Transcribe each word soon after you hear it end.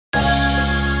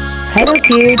Hello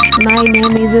kids, my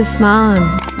name is Usman.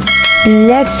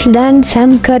 Let's learn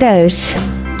some colors.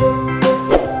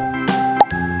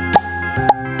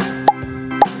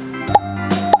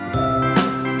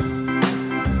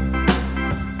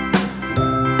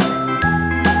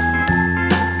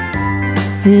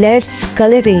 Let's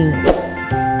coloring.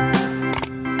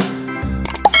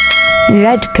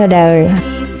 Red color.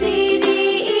 B, C, D,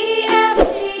 E, F,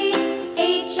 G,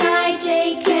 H, I,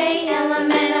 J, K, L,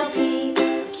 M, N, O, P,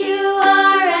 Q,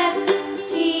 R, S,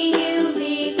 T, U,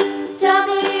 V,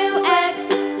 W, X,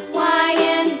 Y,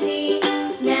 and Z.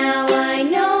 Now I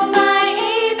know my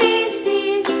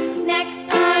ABCs. Next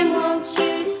time, won't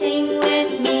you sing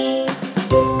with me?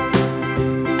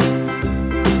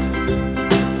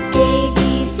 A,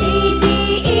 B, C, D,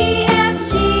 E, F,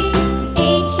 G,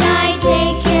 H, I, J,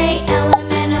 K, L,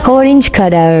 M, N, O, P, Orange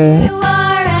color. Q,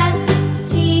 R, S,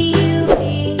 T, U,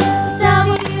 V,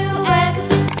 W, X,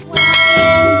 Y,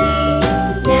 and Z.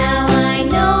 Now I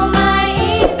know my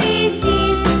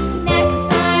ABCs. Next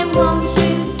time, won't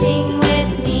you sing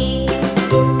with me?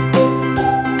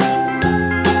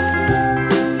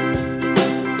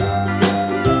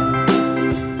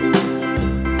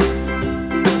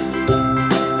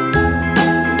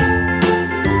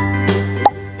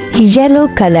 Yellow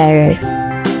color.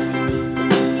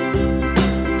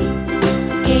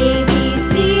 A, B,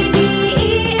 C, D,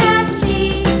 E, F, G,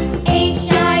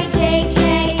 H, I, J, K,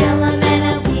 L, M, N,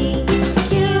 O, P,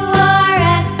 Q, R,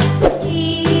 S, T,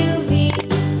 U, V,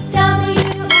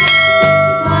 W, X,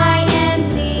 Y, and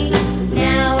Z.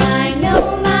 Now I know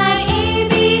my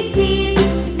ABCs.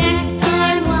 Next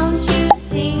time, won't you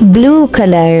sing? Blue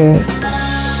color.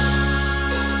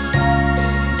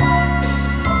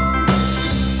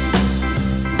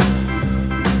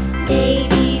 A,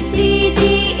 B, C, D,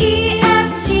 E,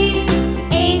 F, G,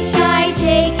 H, I,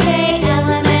 J, K, L,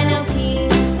 M, N, O, P,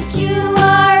 Q,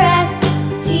 R, S,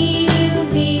 T, U,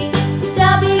 V,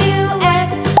 W,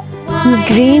 X, Y,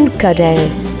 Green and Z. color.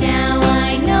 Now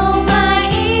I know my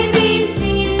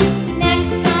ABCs.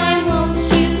 Next time, won't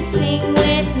you sing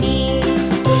with me?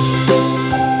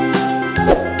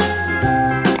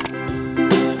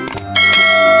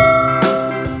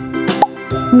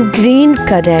 Green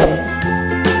color.